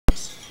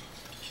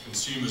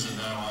Consumers are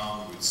now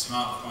armed with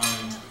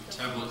smartphones, with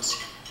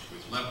tablets,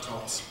 with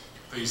laptops,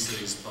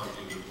 PCs plugged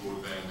into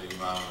broadband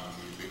email and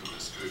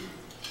ubiquitous Google.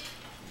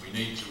 We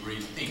need to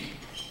rethink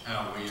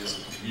how we as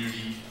a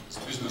community, as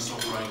business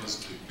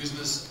operators do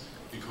business,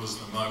 because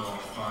the mobile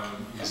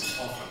phone is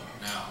often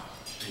now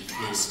the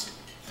first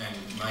and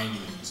main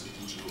means of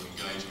digital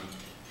engagement,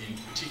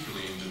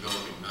 particularly in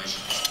developing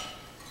nations.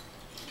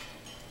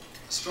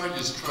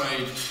 Australia's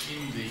trade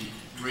in the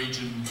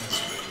region has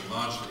been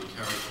largely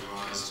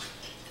characterised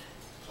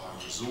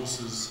by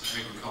resources,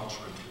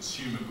 agriculture and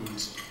consumer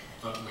goods,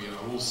 but we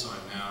are also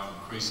now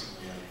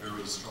increasingly a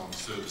very strong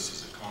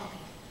services economy.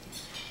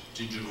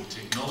 Digital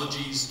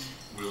technologies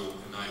will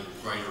enable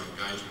greater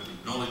engagement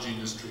in knowledge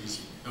industries,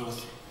 in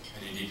health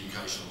and in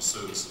educational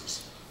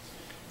services.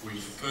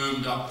 We've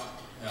firmed up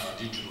our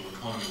digital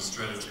economy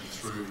strategy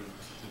through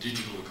the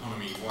Digital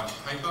Economy White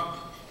Paper,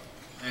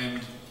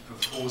 and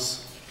of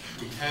course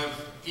we have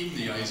in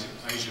the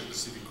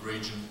Asia-Pacific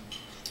region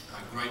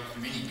a great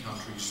many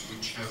countries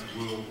which have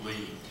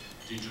world-leading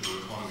digital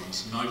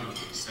economies, notably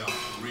South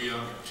Korea,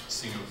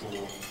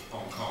 Singapore,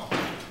 Hong Kong.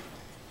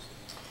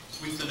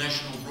 With the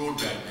national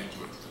broadband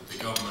network that the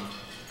government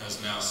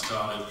has now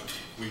started,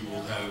 we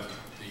will have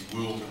the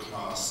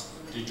world-class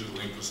digital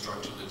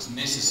infrastructure that's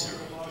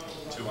necessary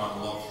to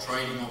unlock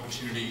trading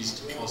opportunities,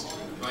 to foster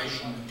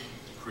innovation,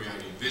 to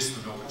create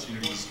investment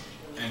opportunities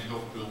and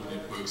help build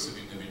networks of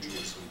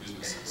individuals and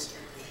businesses.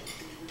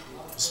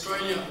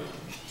 Australia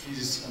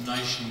is a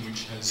nation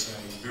which has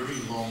a very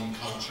long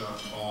culture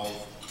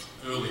of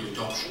early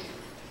adoption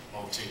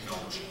of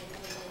technology,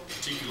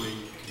 particularly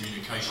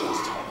communications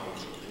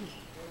technology.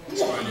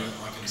 Australia,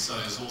 I can say,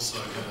 has also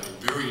had a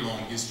very long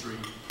history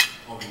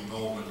of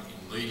involvement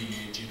in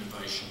leading-edge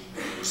innovation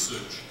and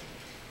research.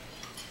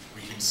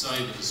 We can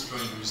say that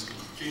Australia is the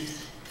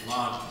 5th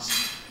largest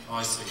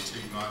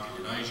ICT market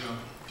in Asia.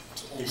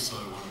 It's also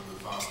one of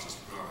the fastest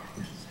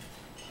growing.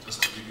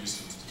 Just to give you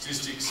some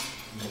statistics,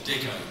 in the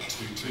decade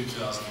to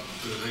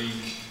 2013,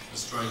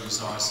 Australia's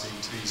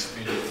ICT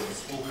spending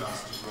is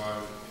forecast to grow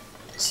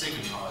at the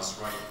second highest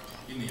rate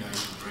in the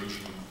Asian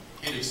region,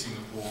 ahead of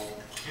Singapore,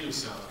 ahead of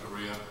South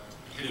Korea,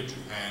 ahead of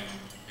Japan,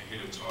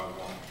 ahead of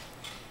Taiwan.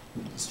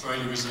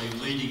 Australia is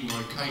a leading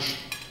location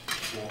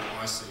for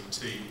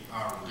ICT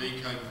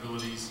R&D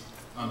capabilities,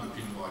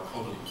 underpinned by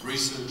quality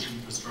research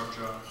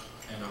infrastructure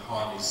and a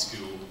highly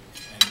skilled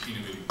and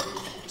innovative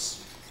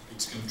workforce.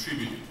 It's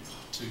contributed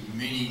to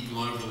many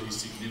globally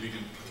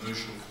significant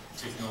commercial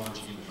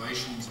technology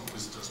innovations. I'll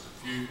list just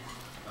a few.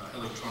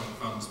 Electronic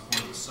funds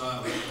point of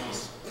sale,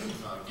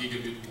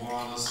 gigabit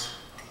wireless,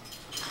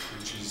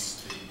 which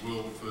is the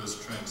world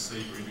first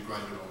transceiver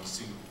integrated on a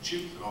single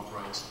chip that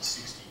operates at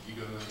 60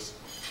 gigahertz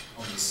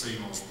on the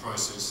CMOS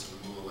process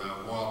and will allow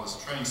wireless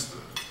transfer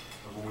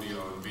of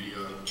audio and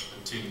video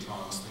at 10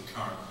 times the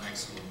current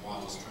maximum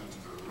wireless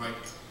transfer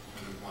rate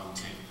and at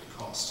 1/10 the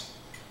cost.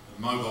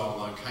 The mobile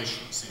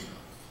location centre,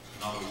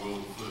 another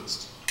world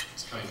first,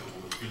 is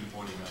capable of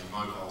pinpointing a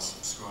mobile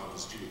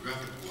subscriber's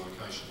geographical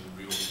location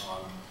in real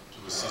time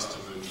to assist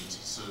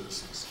emergency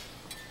services.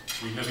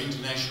 We have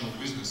international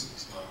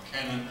businesses like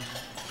Canon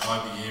and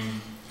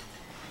IBM,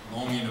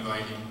 long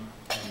innovating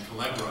and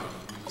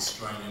collaborating with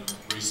Australian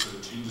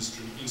research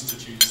industry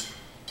institutes,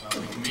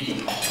 with many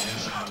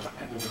international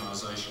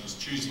organisations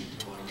choosing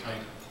to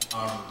locate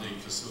R&D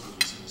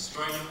facilities in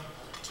Australia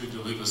to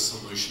deliver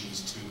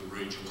solutions to the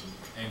region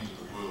and to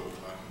the world.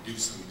 I can give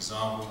some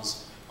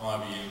examples.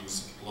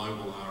 IBM's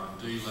Global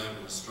R&D Lab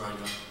in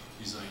Australia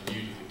is a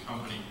new to the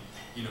company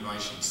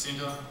innovation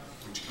centre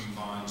which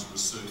combines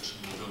research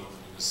and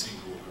development in a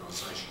single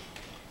organisation.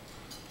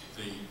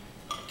 The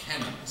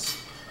Canon's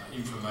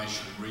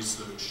information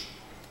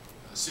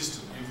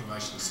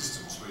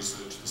systems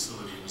research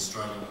facility in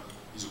Australia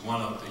is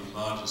one of the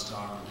largest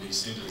R&D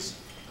centres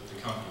that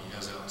the company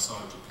has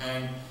outside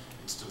Japan.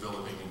 It's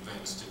developing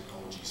advanced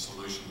technology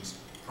solutions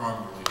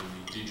primarily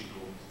in the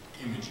digital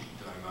imaging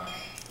domain.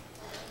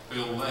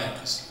 Bell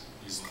Labs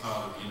is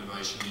part of the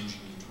innovation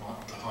engine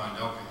behind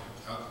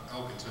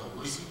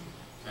Alcatel-Lucent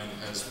and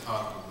has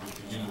partnered with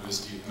the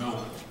University of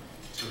Melbourne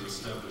to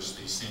establish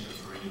the Centre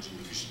for Energy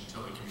Efficient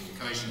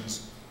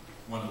Telecommunications,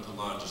 one of the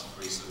largest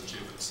research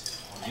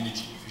efforts on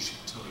energy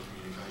efficient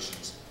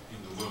telecommunications in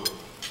the world.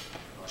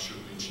 And I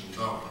should mention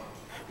Boeing,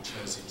 which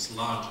has its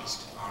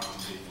largest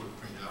R&D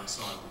footprint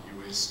outside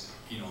the US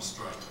in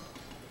Australia.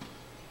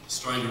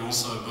 Australia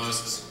also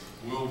boasts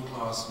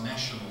world-class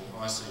national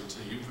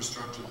ICT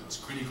infrastructure that's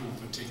critical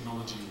for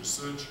technology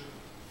research,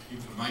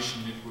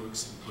 information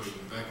networks including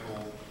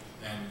backhaul,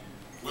 and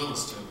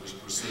well-established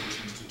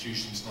research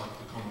institutions like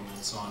the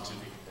Commonwealth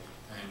Scientific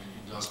and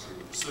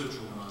Industrial Research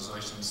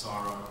Organisation,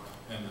 CSIRO,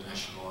 and the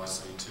National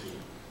ICT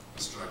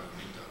Australian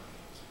NICTA.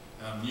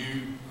 Our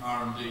new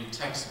R&D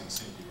tax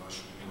incentive, I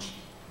should mention,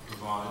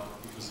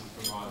 because it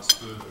provides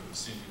further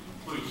incentive,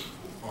 including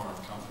for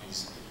foreign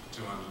companies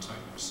to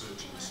undertake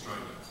research in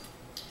Australia.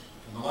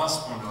 And the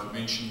last point I'd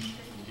mention,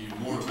 you'll hear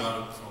more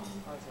about it from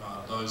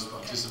those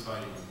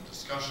participating in the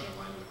discussion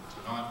later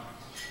tonight,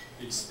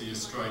 it's the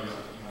Australia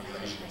in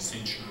the Asian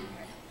Century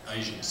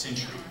Asian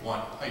Century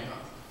White Paper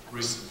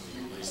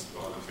recently released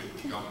by the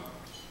federal government.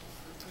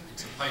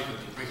 It's a paper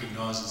that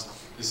recognises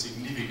the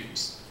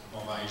significance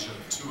of Asia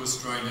to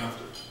Australia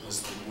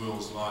as the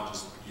world's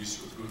largest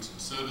producer of goods and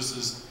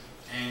services,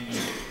 and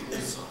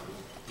also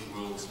the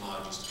world's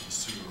largest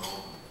consumer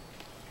of them.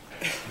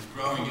 With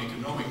growing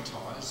economic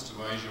ties to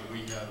Asia, we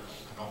have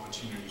an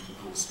opportunity to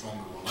build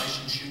stronger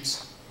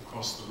relationships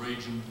across the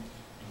region,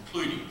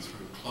 including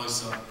through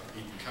closer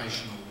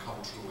educational,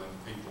 cultural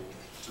and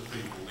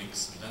people-to-people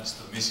links, and that's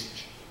the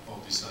message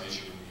of this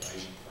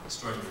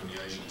Australia in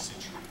the Asian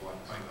Century White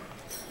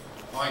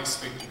Paper. I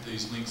expect that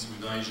these links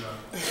with Asia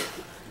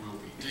will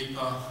be deeper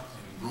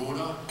and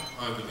broader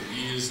over the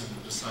years, and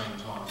at the same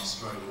time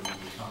Australia will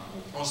become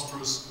more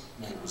prosperous,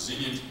 more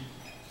resilient,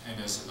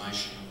 and as a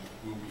nation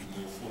will be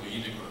more fully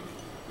integrated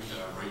with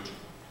our region.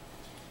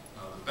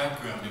 The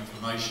background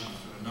information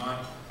for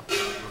tonight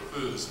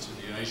refers to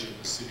the Asia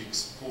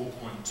Pacific's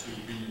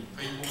 4.2 billion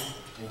people,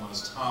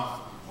 almost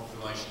half the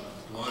population of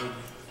the globe.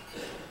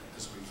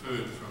 As we've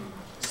heard from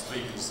the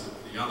speakers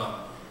at the other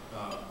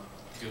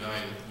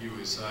G'day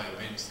USA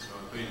events that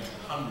I've been at,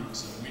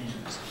 hundreds of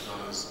millions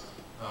of those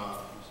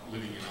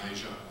living in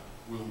Asia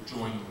will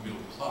join the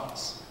middle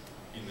class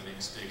in the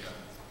next decade.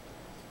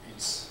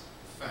 It's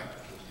a fact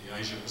that the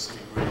Asia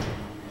Pacific region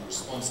will be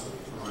responsible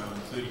for around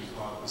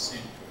 35%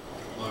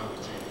 of global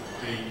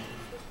GDP.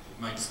 It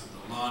makes it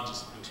the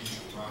largest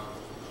potential market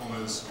for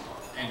commerce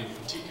and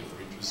of particular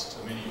interest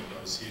to many of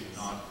those here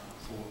tonight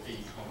for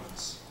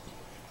e-commerce.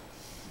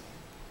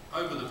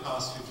 Over the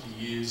past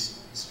 50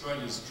 years,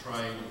 Australia's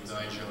trade with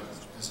Asia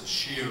as a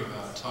share of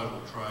our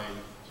total trade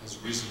has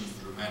risen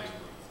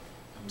dramatically,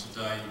 and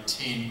today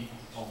 10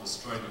 of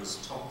Australia's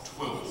top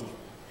 12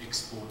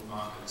 export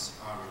markets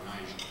are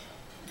in Asia.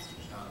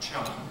 Our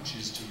challenge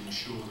is to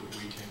ensure that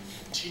we can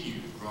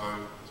continue to grow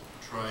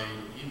trade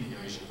in the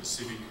Asia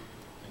Pacific,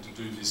 and to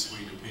do this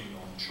we depend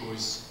on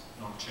choice,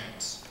 not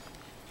chance.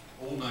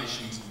 All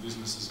nations and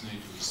businesses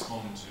need to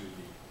respond to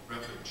the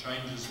rapid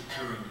changes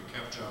occurring to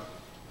capture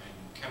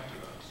and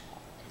captivate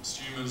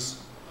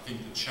consumers. I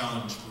think the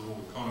challenge for all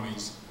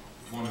economies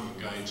that want to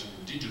engage in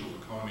the digital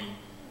economy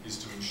is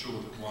to ensure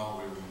that while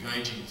we're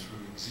engaging through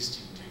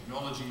existing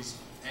technologies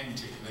and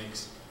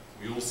techniques,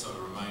 we also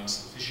remain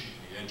sufficiently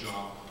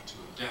agile to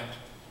adapt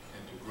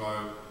and to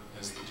grow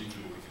as the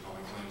digital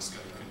economic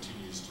landscape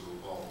continues to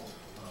evolve.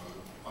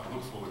 I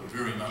look forward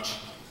very much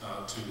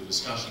to the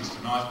discussions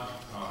tonight,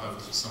 and I hope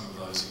that some of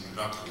those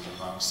introductory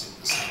remarks set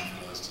the scene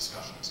for those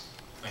discussions.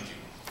 Thank you.